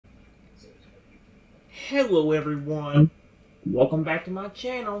Hello everyone, welcome back to my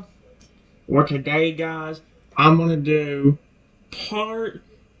channel. For today guys, I'm gonna do part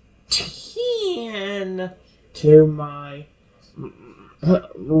 10 to my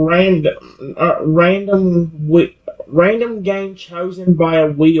random game chosen by a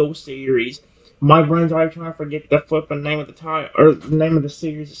wheel series. My brain's already trying to forget the flipping name of the title, or the name of the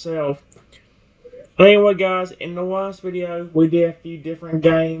series itself. Anyway guys, in the last video, we did a few different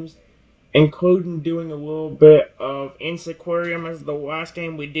games, including doing a little bit of Insequarium as the last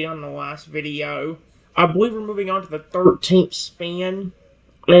game we did on the last video. I believe we're moving on to the 13th spin,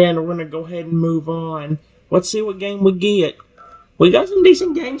 and we're going to go ahead and move on. Let's see what game we get. We got some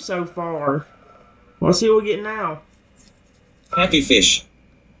decent games so far. Let's see what we get now. Happy Fish.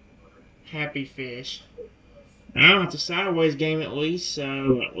 Happy Fish. Oh, it's a sideways game at least,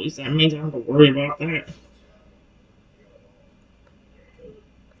 so at least that means I don't have to worry about that.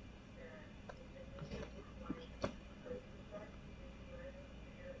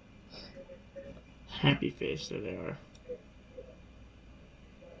 Happy Fish, there they are.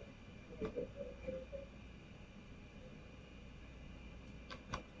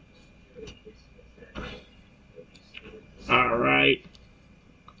 Alright,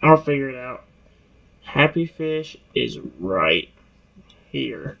 I'll figure it out. Happy Fish is right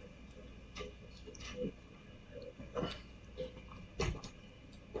here.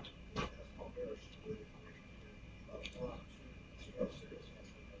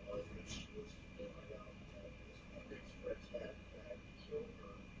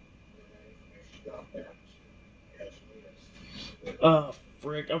 Oh,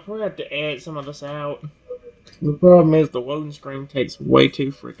 frick, I forgot to add some of this out. The problem is the loading screen takes way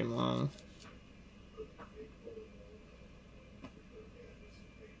too freaking long.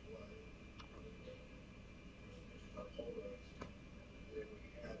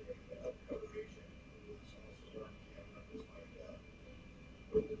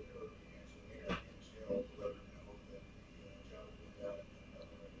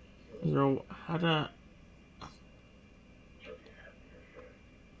 So, how to...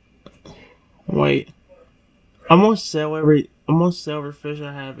 Wait. I'm gonna sell every fish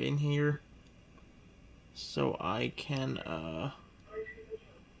I have in here. So I can,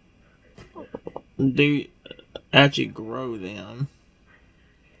 do... actually grow them.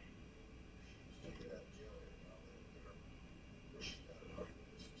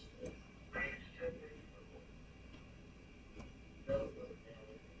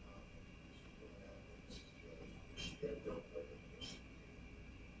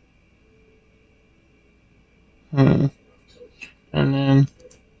 Hmm. And then...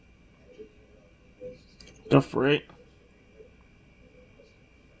 The frick.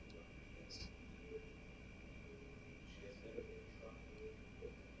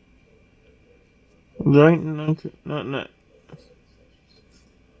 There ain't no,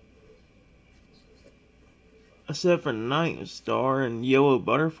 except for night star and yellow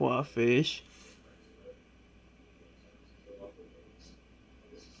butterfly fish.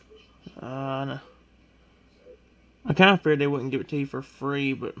 No. I kind of feared they wouldn't give it to you for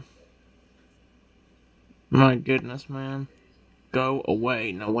free, but my goodness, man. Go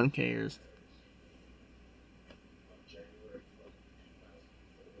away. No one cares.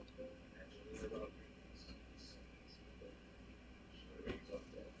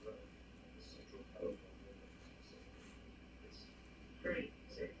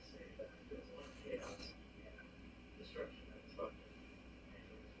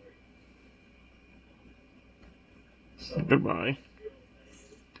 Goodbye.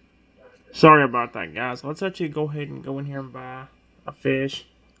 Sorry about that, guys. Let's actually go ahead and go in here and buy a fish.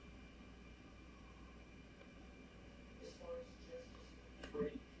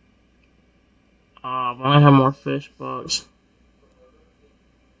 But I have more fish bucks.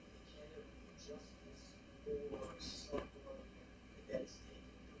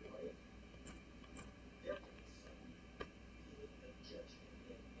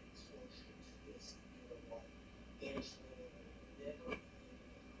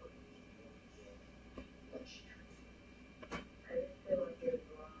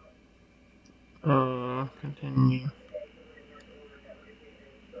 Continue.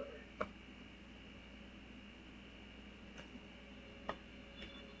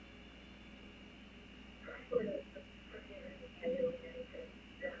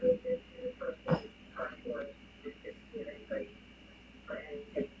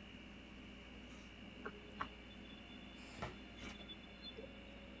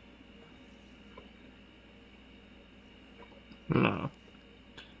 No.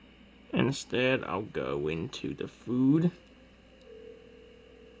 Instead, I'll go into the food.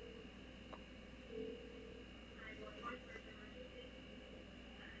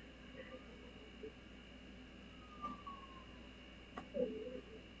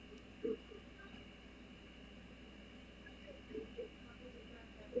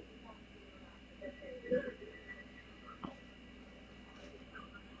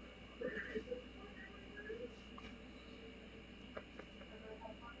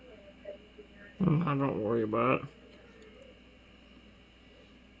 worry about it.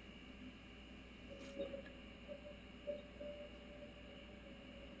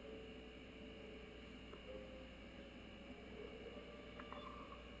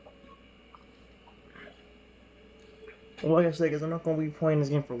 Well, like I said, because I'm not going to be playing this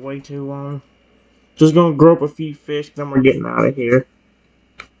game for way too long. Just going to grow up a few fish, then we're getting out of here.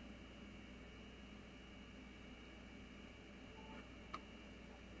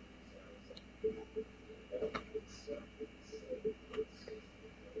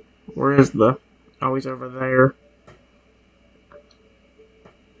 Where is the... Oh, he's over there.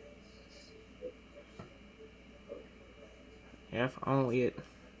 If only it...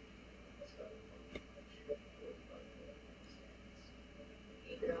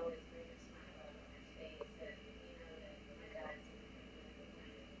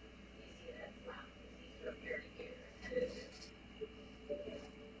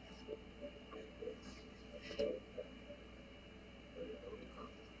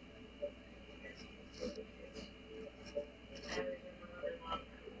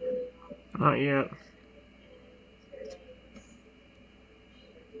 Not yet.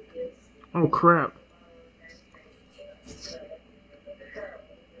 Oh, crap.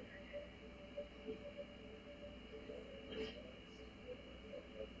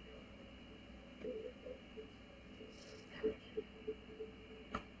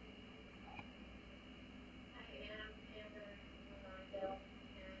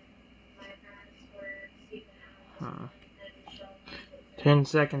 Huh. 10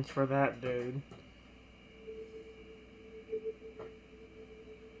 seconds for that, dude.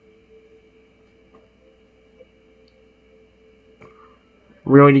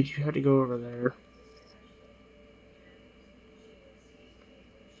 Really, did you have to go over there?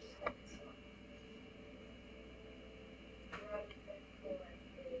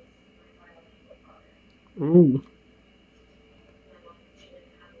 Ooh.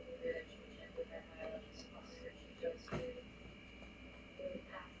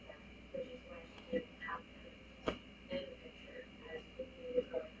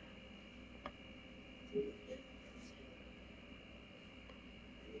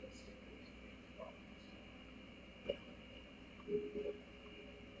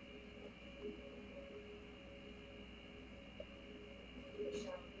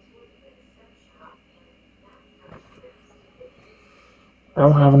 I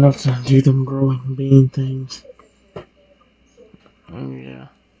don't have enough to do them growing bean things. Oh, yeah.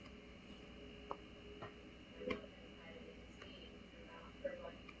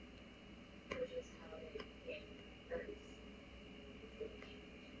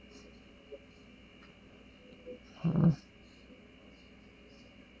 Huh.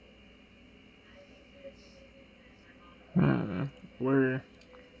 Where?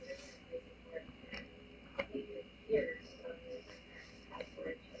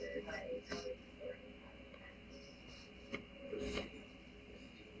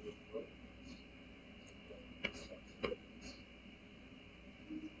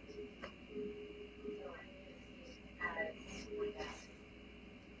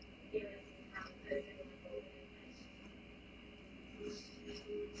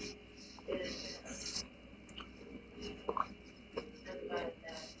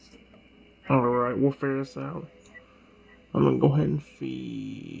 Alright, we'll figure this out. I'm gonna go ahead and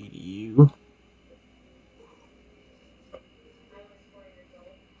feed you.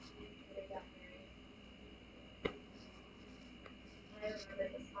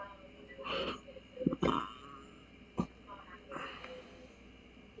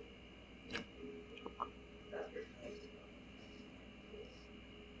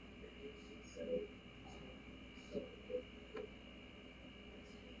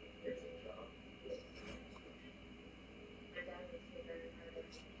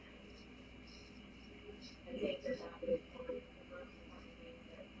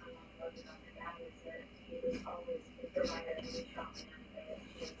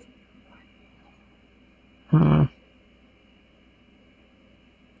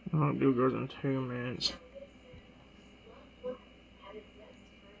 I'll do goes in 2 minutes. I'll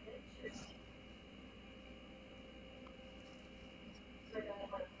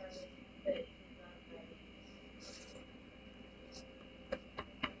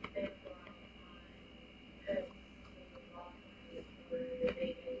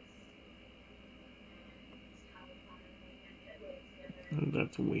do goes in 2 minutes.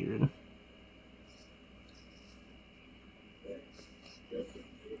 That's weird.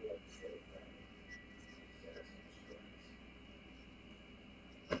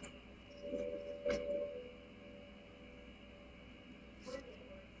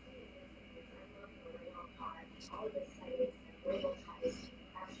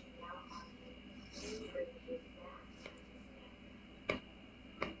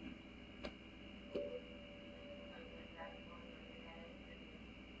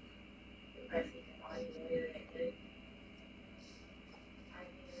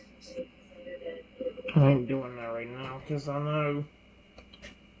 I ain't doing that right now because I know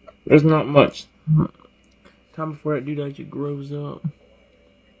there's not much time before that dude actually grows up.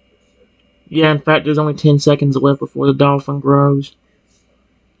 Yeah, in fact, there's only 10 seconds left before the dolphin grows.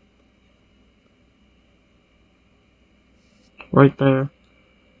 Right there.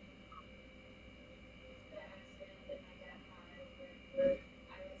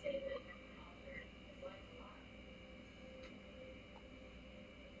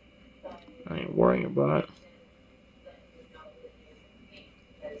 I ain't worrying about it.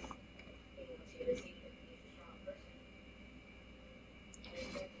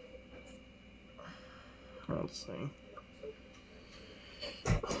 Let's see.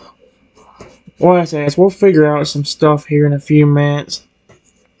 Well, I said, we'll figure out some stuff here in a few minutes.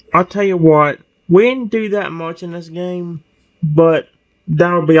 I'll tell you what, we didn't do that much in this game, but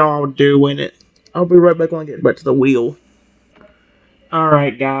that'll be all I'll do in it. I'll be right back when I get back to the wheel.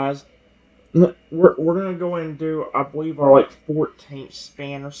 Alright, guys. We're gonna go and do, I believe, our like 14th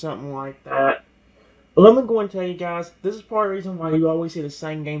span or something like that. But let me go and tell you guys, this is part of the reason why you always see the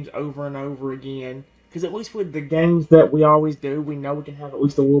same games over and over again. Because at least with the games that we always do, we know we can have at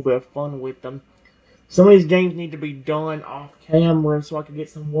least a little bit of fun with them. Some of these games need to be done off camera so I can get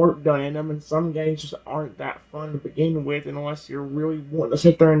some work done in them, and some games just aren't that fun to begin with unless you're really wanting to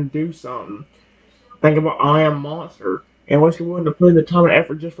sit there and do something. Think about I Am Monster. Unless you're willing to put in the time and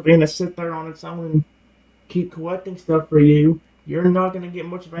effort just for being to sit there on its own and keep collecting stuff for you, you're not going to get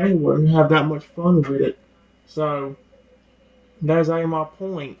much of anywhere and have that much fun with it. So, that's my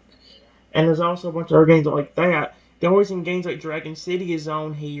point. And there's also a bunch of other games like that. The only reason games like Dragon City is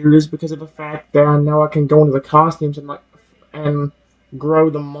on here is because of the fact that I know I can go into the costumes and grow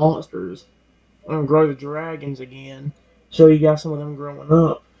the monsters and grow the dragons again. Show you guys some of them growing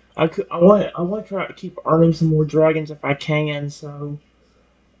up. I want to try to keep earning some more dragons if I can. So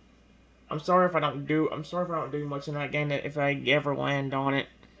I'm sorry if I don't do much in that game. If I ever land on it,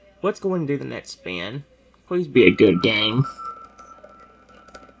 let's go and do the next spin. Please be a good game.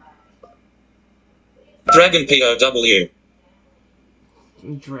 Dragon POW.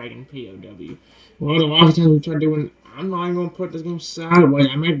 Dragon POW. Well, a lot of times we try doing. I'm not even gonna put this game sideways.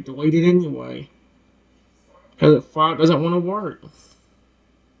 I may delete it anyway. Because the file doesn't want to work.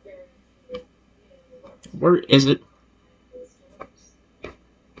 Where is it?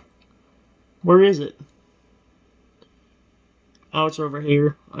 Where is it? Oh, it's over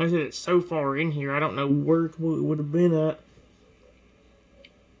here. I said it's so far in here, I don't know where it would have been at.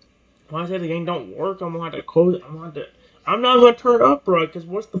 When I said the game don't work, I'm gonna have to close it. I'm not gonna turn it up right, because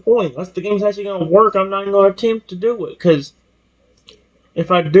what's the point? Unless the game's actually gonna work, I'm not even gonna attempt to do it, because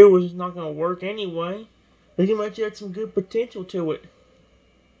if I do, it's just not gonna work anyway. The game actually had some good potential to it.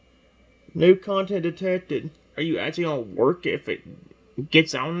 New content detected. Are you actually gonna work if it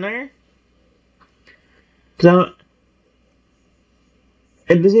gets on there? Cause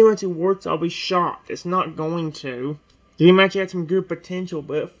if this game actually works, I'll be shocked. It's not going to. The game actually had some good potential,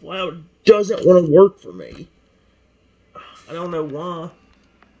 but it flat out doesn't want to work for me. I don't know why.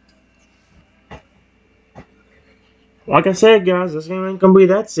 Like I said, guys, this game ain't gonna be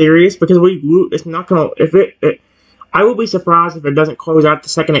that serious because it's not gonna. I will be surprised if it doesn't close out the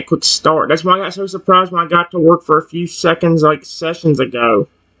second it clicks start. That's why I got so surprised when I got to work for a few seconds, like sessions ago.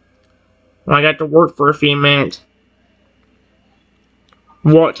 When I got to work for a few minutes.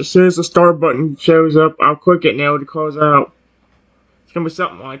 Watch, as soon as the start button shows up, I'll click it now to close out. It's gonna be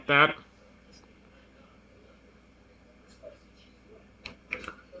something like that.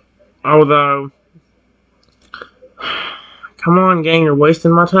 Although, come on, game, you're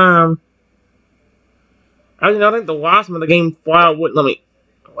wasting my time. I think the last one, the game flat out wouldn't let me.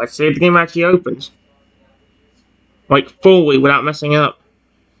 Let's see if the game actually opens. Like, fully, without messing up.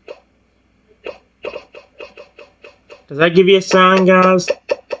 Does that give you a sign, guys?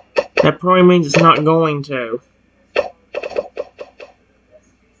 That probably means it's not going to.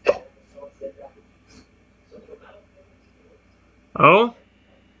 Oh?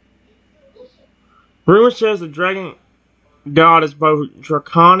 Rumor says the dragon god is both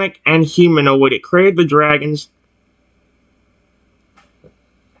draconic and humanoid. It created the dragons.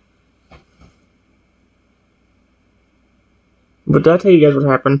 But did I tell you guys what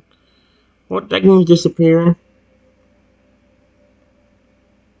happened? What, that game's disappearing?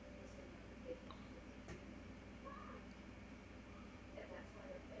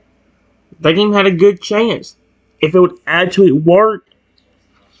 That game had a good chance. if it would actually work.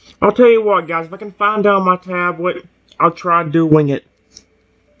 I'll tell you what, guys. If I can find it on my tablet, I'll try doing it.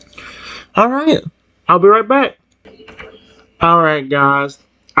 Alright. I'll be right back. Alright, guys.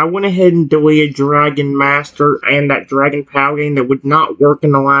 I went ahead and deleted Dragon Master and that Dragon Power game that would not work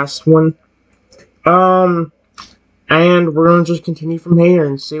in the last one. And we're going to just continue from here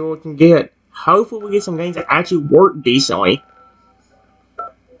and see what we can get. Hopefully we get some games that actually work decently.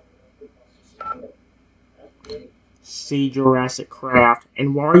 See Jurassic Craft.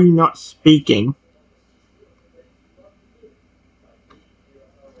 And why are you not speaking?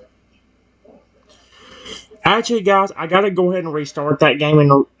 Actually, guys, I gotta go ahead and restart that game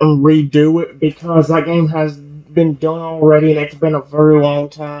and redo it because that game has been done already and it's been a very long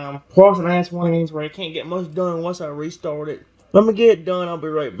time. Plus, that's one of the games where I can't get much done once I restart it. Let me get it done, I'll be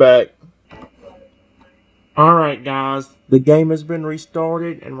right back. Alright, guys, the game has been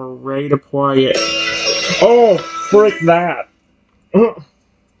restarted and we're ready to play it. Oh, frick that.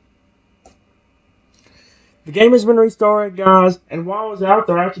 The game has been restarted, guys, and while I was out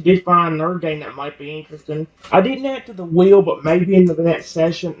there, I actually did find another game that might be interesting. I didn't add to the wheel, but maybe in the next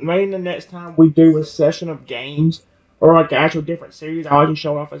session, maybe in the next time we do a session of games, or like an actual different series, I'll actually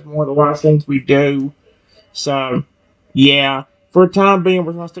show off as more of the last things we do. So, yeah, for the time being,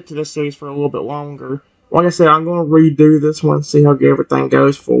 we're going to stick to this series for a little bit longer. Like I said, I'm going to redo this one, see how good everything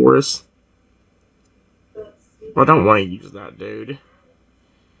goes for us. Well, I don't want to use that, dude.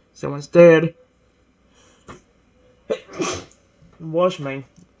 So instead, wash me.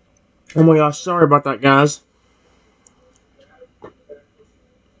 Oh my gosh, sorry about that, guys.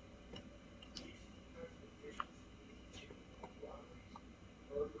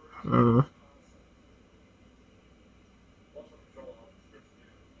 Uh,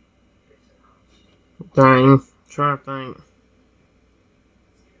 Dang. Trying to think.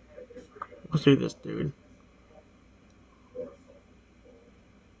 Let's do this, dude.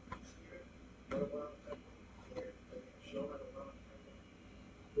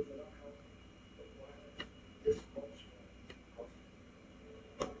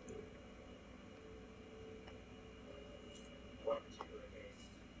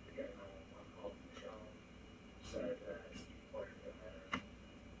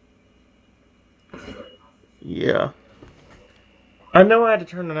 Yeah. I know I had to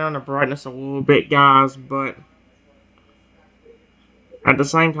turn down the brightness a little bit, guys, but at the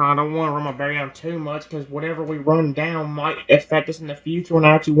same time, I don't want to run my battery down too much because whatever we run down might affect us in the future when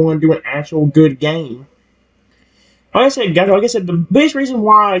I actually want to do an actual good game. Like I said, guys, like I said, the biggest reason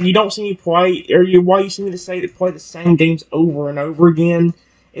why you don't see me play, or why you see me to say to play the same games over and over again,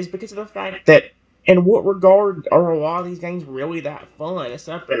 is because of the fact that, in what regard are a lot of these games really that fun,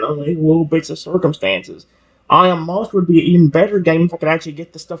 except in only little bits of circumstances? I Am Monster would be an even better game if I could actually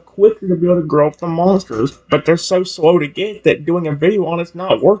get the stuff quicker to be able to grow up the monsters, but they're so slow to get that doing a video on it's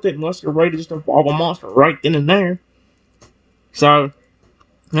not worth it unless you're ready to just evolve a monster right then and there. So,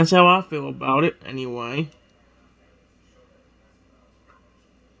 that's how I feel about it, anyway.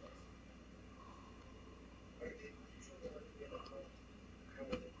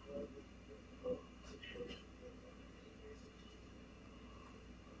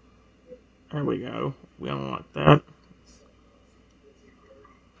 There we go. We unlock that.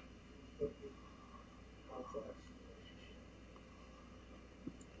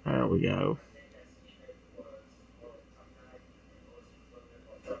 There we go.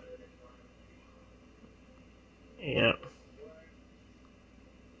 Yeah.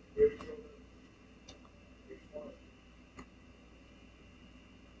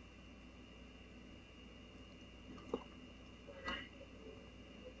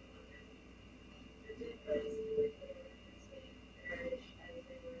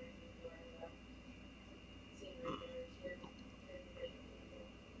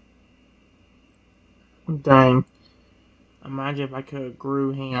 Dang. Imagine if I could have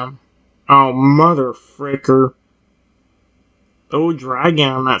grew him. Oh, mother fricker. Oh,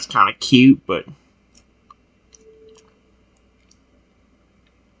 dragon, that's kind of cute, but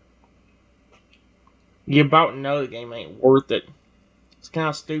you about know the game ain't worth it. It's kind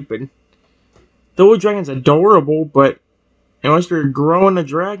of stupid. The old dragon's adorable, but unless you're growing a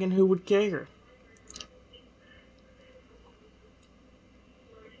dragon, who would care?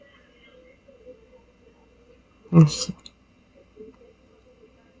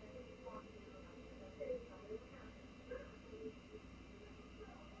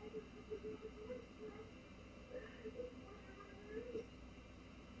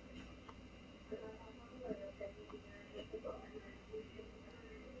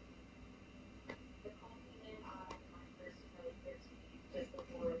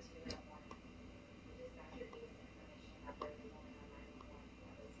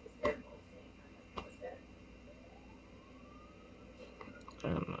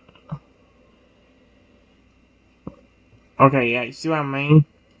 Okay, yeah, you see what I mean?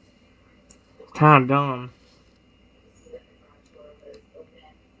 Kinda dumb.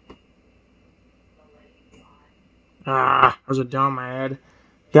 Ah, that was a dumb ad.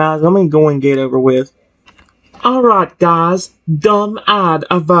 Guys, let me go and get over with. Alright, guys, dumb ad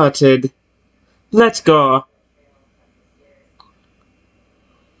averted. Let's go.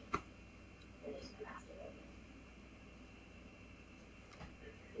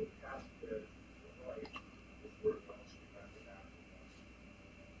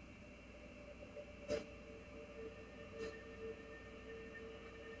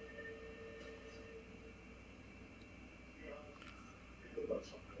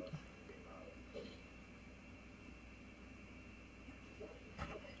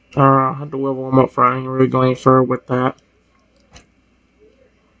 I have to level them up for I ain't really going further with that.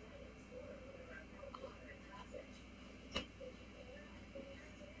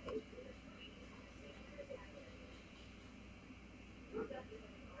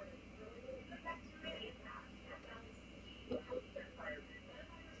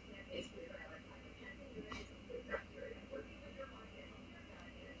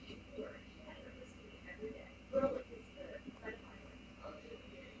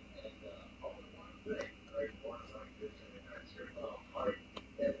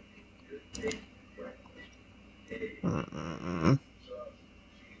 Mm-mm.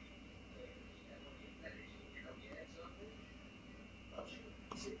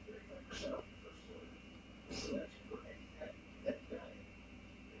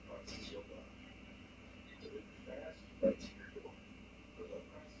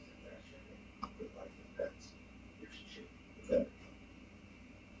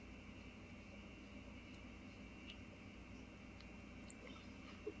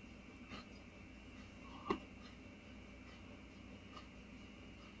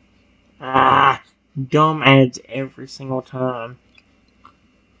 Ah, dumb ads every single time.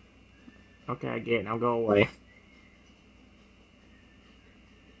 Okay, I get it. Now go away.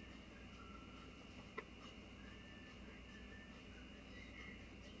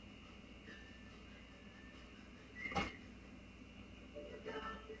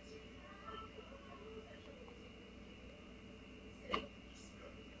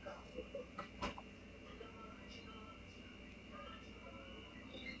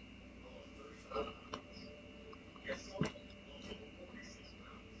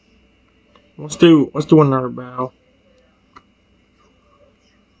 Let's do another battle.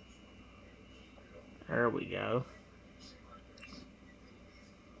 There we go.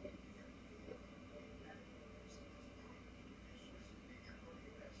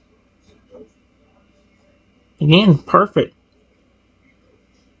 Again, perfect.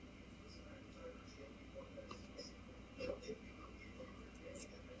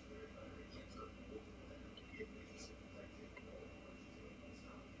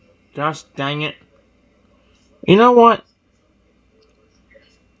 Gosh dang it. You know what?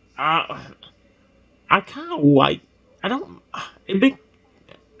 I I kind of like. I don't. It be,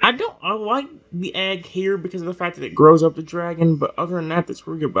 I don't. I like the egg here because of the fact that it grows up the dragon. But other than that, that's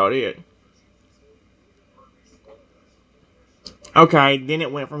really about it. Okay, then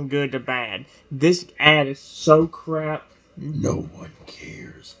it went from good to bad. This ad is so crap. No one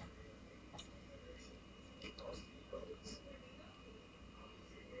cares.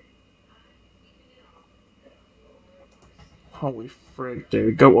 Holy frick,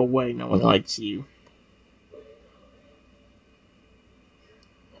 dude. Go away. No one likes you.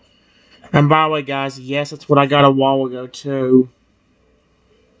 And by the way, guys, yes, that's what I got a while ago, too.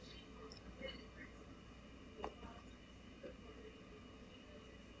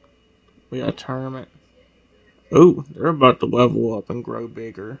 We got a tournament. Ooh, they're about to level up and grow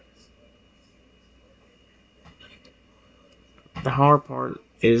bigger. The hard part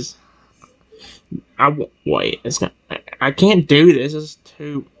is, wait. It's not. I can't do this. It's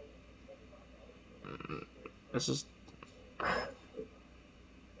too. This is.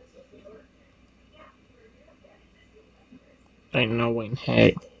 Ain't no way in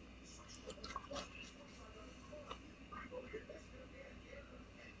heck.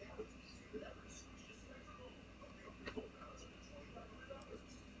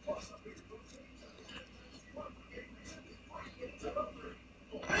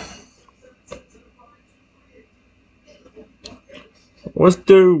 Let's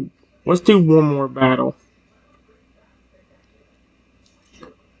do. Let's do one more battle.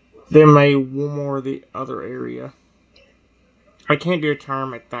 Then maybe one more of the other area. I can't do a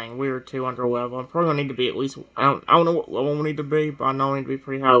tournament thing. We were too under level. I'm probably gonna need to be at least. I don't know what level we need to be, but I know I need to be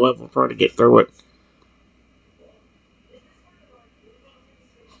pretty high level for her to get through it.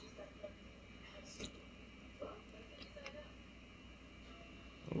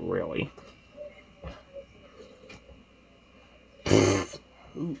 Really.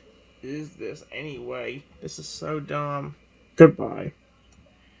 Who is this anyway? This is so dumb. Goodbye.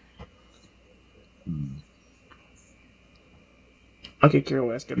 I could care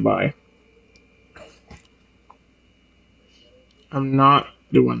less. Goodbye. I'm not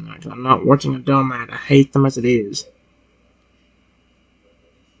doing that 'cause I'm not watching a dumb ad. I hate them as it is.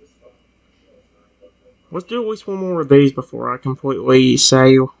 Let's do at least one more of these before I completely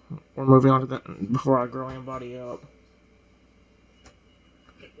say we're moving on to that. Before I grow anybody up.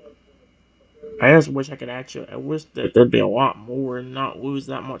 I just wish I could actually. I wish that there'd be a lot more and not lose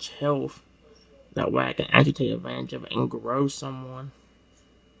that much health. That way I can actually take advantage of it and grow someone.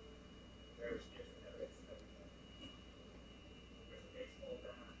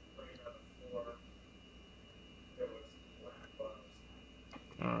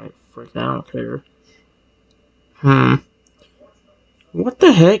 Alright, frick, I don't care. What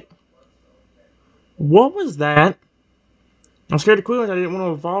the heck? What was that? I'm scared of Quills. I didn't want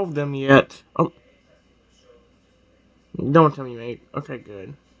to evolve them yet. Oh, don't tell me, mate. Okay,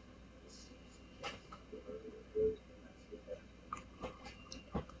 good.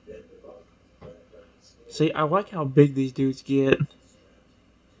 See, I like how big these dudes get.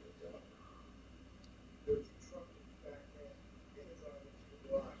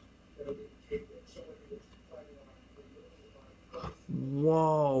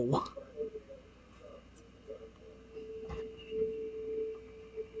 Whoa.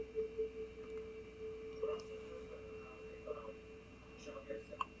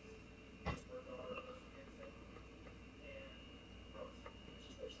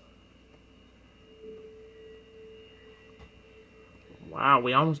 Wow,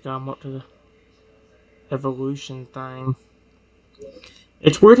 we almost got them up to the evolution thing.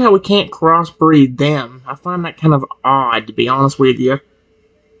 It's weird how we can't crossbreed them. I find that kind of odd, to be honest with you.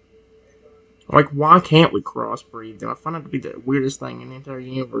 Like, why can't we crossbreed them? I find that to be the weirdest thing in the entire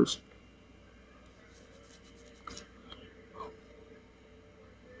universe.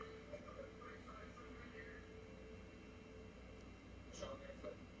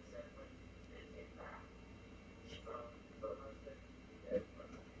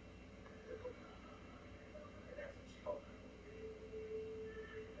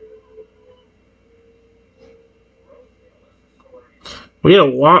 We get a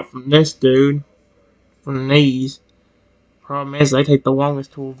lot from this dude. From these. Problem is, they take the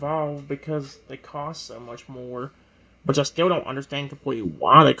longest to evolve because they cost so much more. Which I still don't understand completely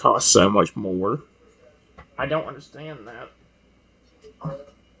why they cost so much more. I don't understand that.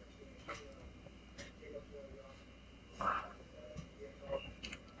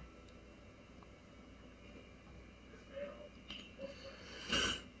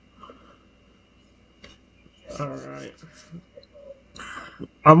 Alright.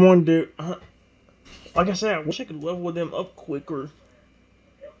 I'm gonna do. Like I said, I wish I could level them up quicker.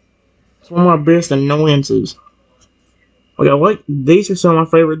 It's one of my best annoyances. Like, I like. These are some of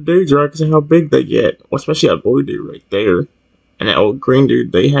my favorite dudes, right? Because of how big they get. Well, especially that blue dude right there. And that old green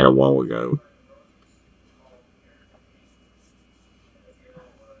dude they had a while ago.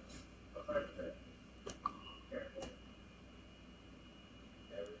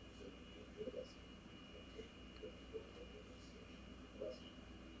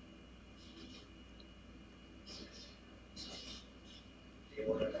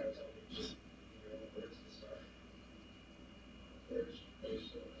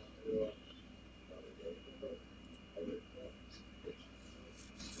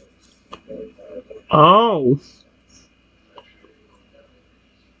 Oh.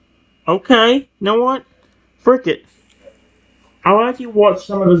 Okay. You know what? Frick it. I like you watch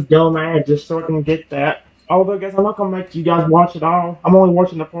some of this dumb ad just so I can get that. Although, guys, I'm not gonna make you guys watch it all. I'm only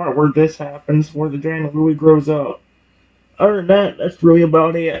watching the part where this happens, where the dragon really grows up. Other than that, that's really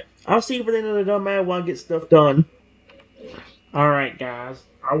about it. I'll see you for the end of the dumb ad while I get stuff done. Alright, guys.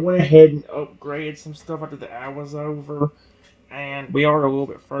 I went ahead and upgraded some stuff after the ad was over, and we are a little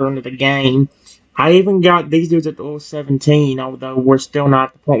bit further into the game. I even got these dudes at level 17, although we're still not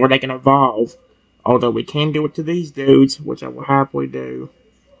at the point where they can evolve. Although we can do it to these dudes, which I will happily do.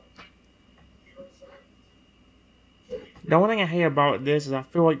 The only thing I hate about this is I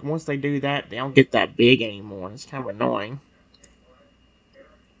feel like once they do that, they don't get that big anymore. It's kind of annoying.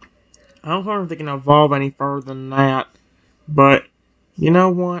 I don't know if they can evolve any further than that, but you know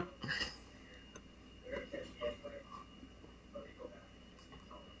what?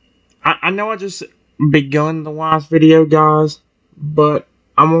 I know I just begun the last video, guys, but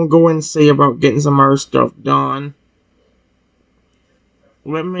I'm gonna go and see about getting some other stuff done.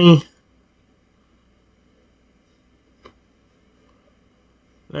 Let me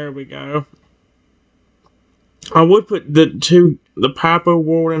There we go. I would put the Papo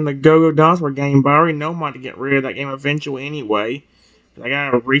World and the Go-Go Dinosaur game, but I already know I'm about to get rid of that game eventually anyway. I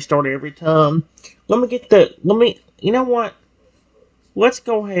gotta restart it every time. You know what? Let's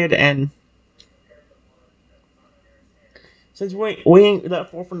go ahead and, since we ain't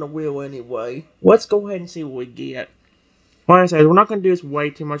that far from the wheel anyway, let's go ahead and see what we get. Like I said, we're not gonna do this way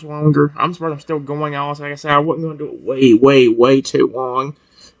too much longer. I'm surprised I'm still going on. So like I said, I wasn't gonna do it way too long.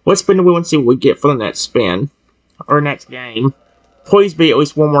 Let's spin the wheel and see what we get for the next spin. Or next game. Please be at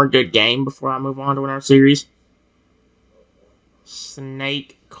least one more good game before I move on to another series.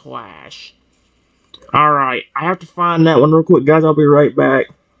 Snake Clash. Alright, I have to find that one real quick, guys. I'll be right back.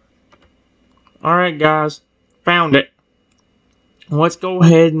 Alright, guys. Found it. Let's go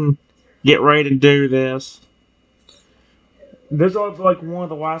ahead and get ready to do this. This will be like one of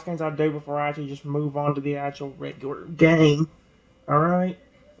the last things I do before I actually just move on to the actual regular game. Alright?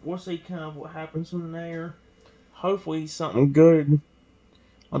 We'll see kind of what happens from there. Hopefully something good.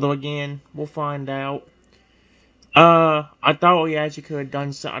 Although again, we'll find out. I thought we actually could have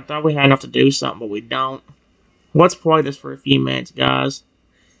done something. I thought we had enough to do something, but we don't. Let's play this for a few minutes, guys.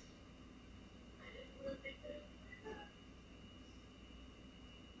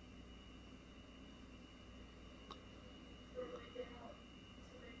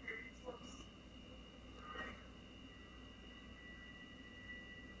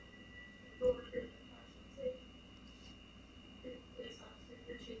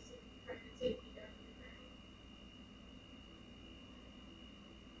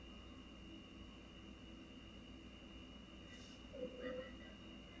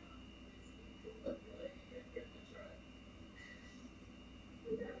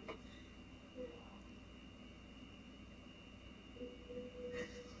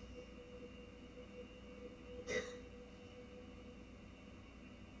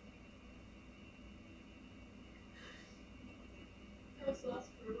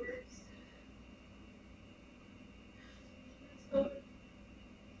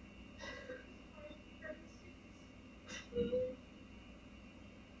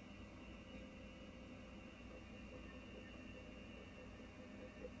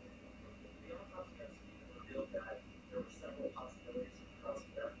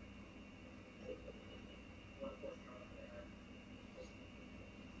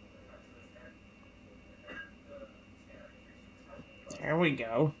 There we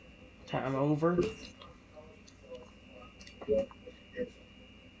go. Time over.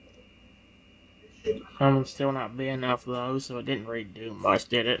 I'm still not big enough though, so it didn't really do much,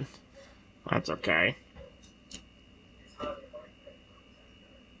 did it? That's okay.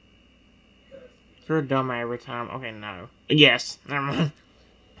 You're dumb every time. Okay, no. Yes. Never mind.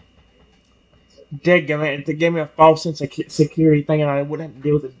 Dadgummit, it gave me a false sense of security thinking I wouldn't have to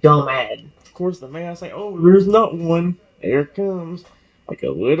deal with a dumb ad. Of course, the man I say, oh, there's not one. There it comes. Like a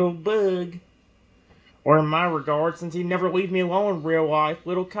little bug. Or in my regard, since he never leave me alone in real life,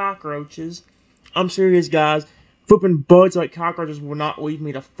 little cockroaches. I'm serious, guys. Flipping bugs like cockroaches will not leave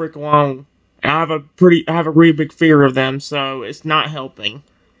me the frick alone. And I have a really big fear of them, so it's not helping.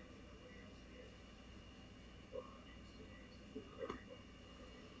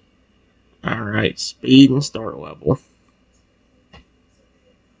 Alright, speed and start level.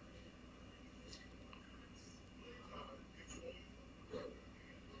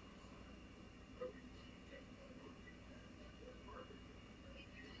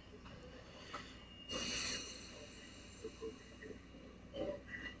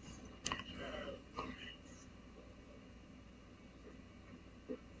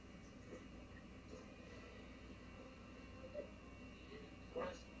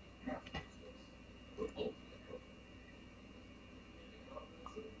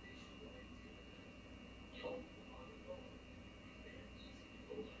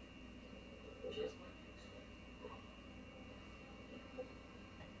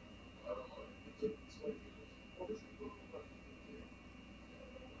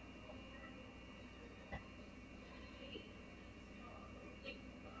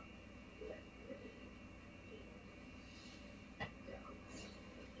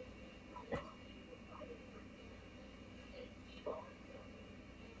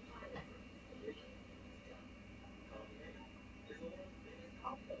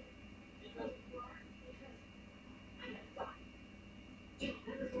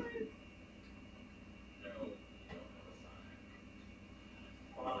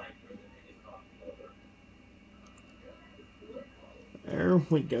 There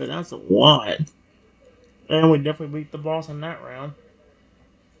we go, that's a lot. And we definitely beat the boss in that round.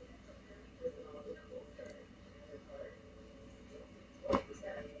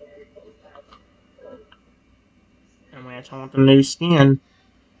 match. I want the new skin.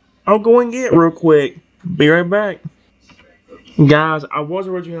 I'll go and get it real quick. Be right back. Guys, I was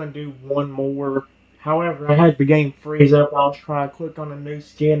originally going to do one more. However, I had the game freeze up while I was trying to click on the new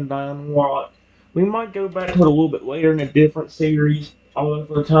skin that I unlocked. We might go back to it a little bit later in a different series. Although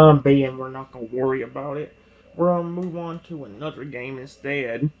for the time being, we're not going to worry about it. We're going to move on to another game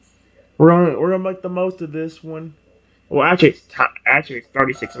instead. We're gonna make the most of this one. Well, actually, it's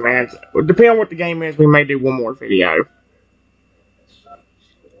 36 minutes. Depending on what the game is, we may do one more video.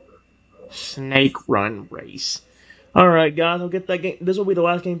 Snake Run Race. Alright, guys, I'll get that game. This will be the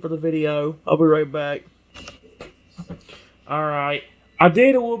last game for the video. I'll be right back. Alright. I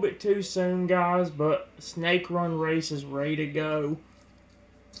did a little bit too soon, guys, but Snake Run Race is ready to go.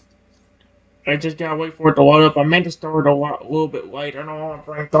 I just gotta wait for it to load up. I meant to start a little bit later. I don't know, my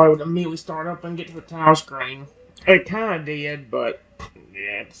brain thought it would immediately start up and get to the tile screen. It kinda did, but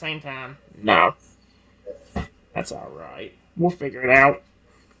yeah, at the same time, no. That's alright. We'll figure it out.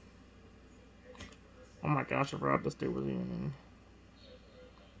 Oh my gosh, I forgot this dude was in.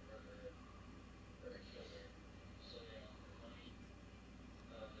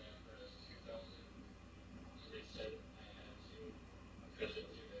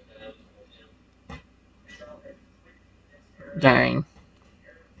 Dang.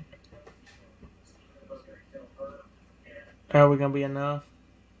 Are we gonna be enough?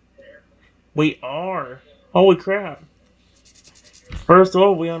 We are. Holy crap. First of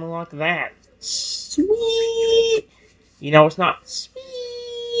all, we unlock that. Sweet. You know, it's not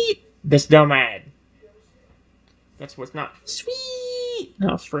sweet. That's dumb ad. That's what's not sweet.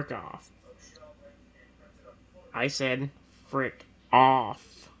 No, frick off. I said frick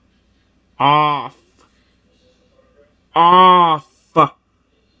off. Off. Off.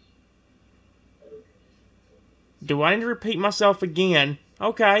 Do I need to repeat myself again?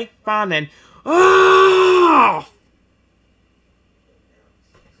 Okay, fine then. Oh!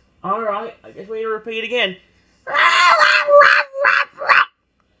 Alright, I guess we need to repeat again.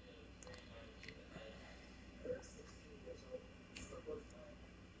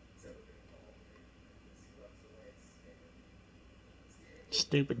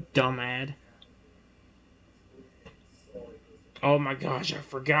 Stupid dumb ad. Oh my gosh, I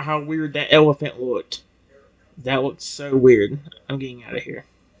forgot how weird that elephant looked. That looked so weird. I'm getting out of here.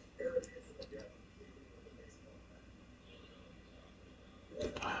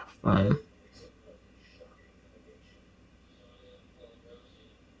 Fine.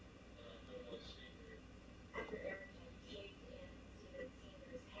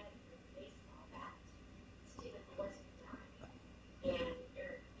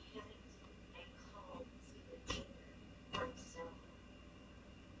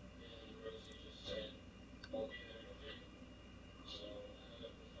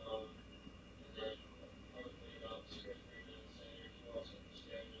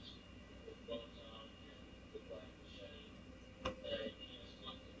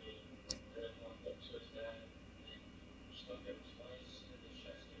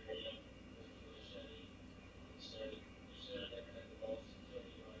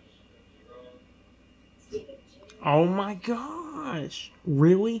 Oh my gosh.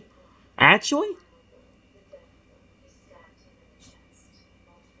 Really? Actually?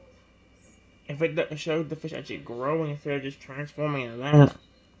 If it showed the fish actually growing instead of just transforming into that.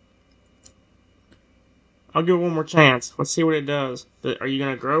 I'll give it one more chance. Let's see what it does. Are you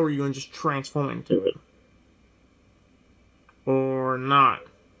going to grow or are you going to just transform into it? Or not?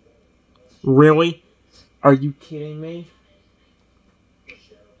 Really? Are you kidding me?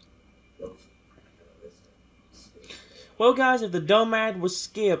 Well, guys, if the dumb ad was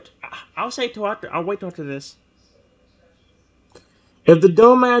skipped, I'll say till after. I'll wait till after this. If the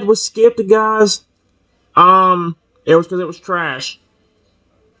dumb ad was skipped, guys, it was because it was trash.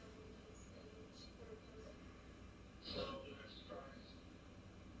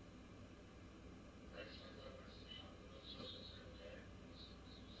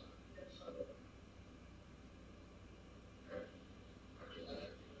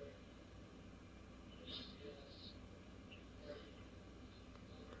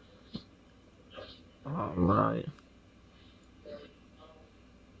 All right.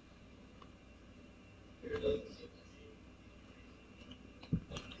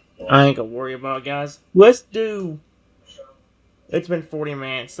 I ain't gonna worry about it, guys. Let's do. It's been 40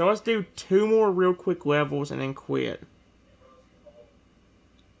 minutes, so let's do 2 more real quick levels and then quit.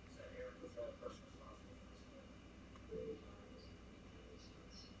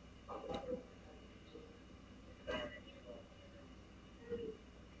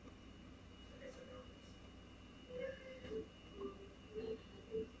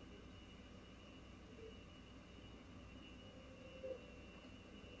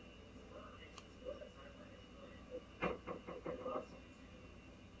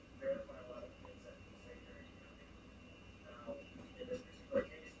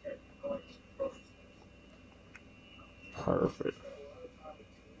 Perfect.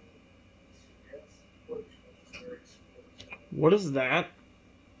 What is that?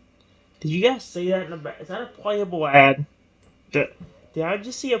 Did you guys see that in the back? Is that a playable ad? Did, did I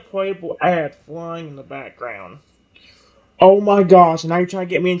just see a playable ad flying in the background? Oh my gosh, now you're trying to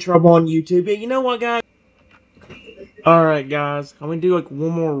get me in trouble on YouTube. Yeah, you know what, guys? Alright, guys. I'm gonna do like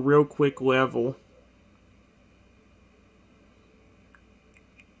one more real quick level.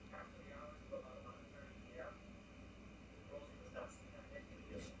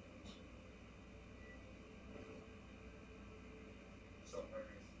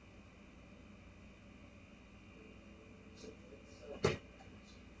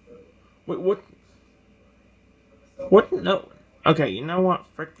 Wait, what? What? No. Okay, you know what?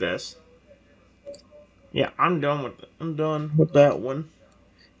 Frick this. Yeah, I'm done with that one.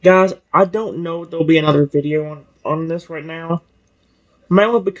 Guys, I don't know if there'll be another video on this right now.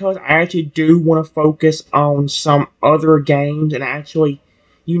 Mainly because I actually do want to focus on some other games and actually,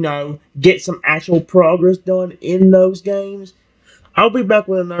 get some actual progress done in those games. I'll be back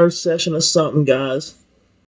with another session of something, guys.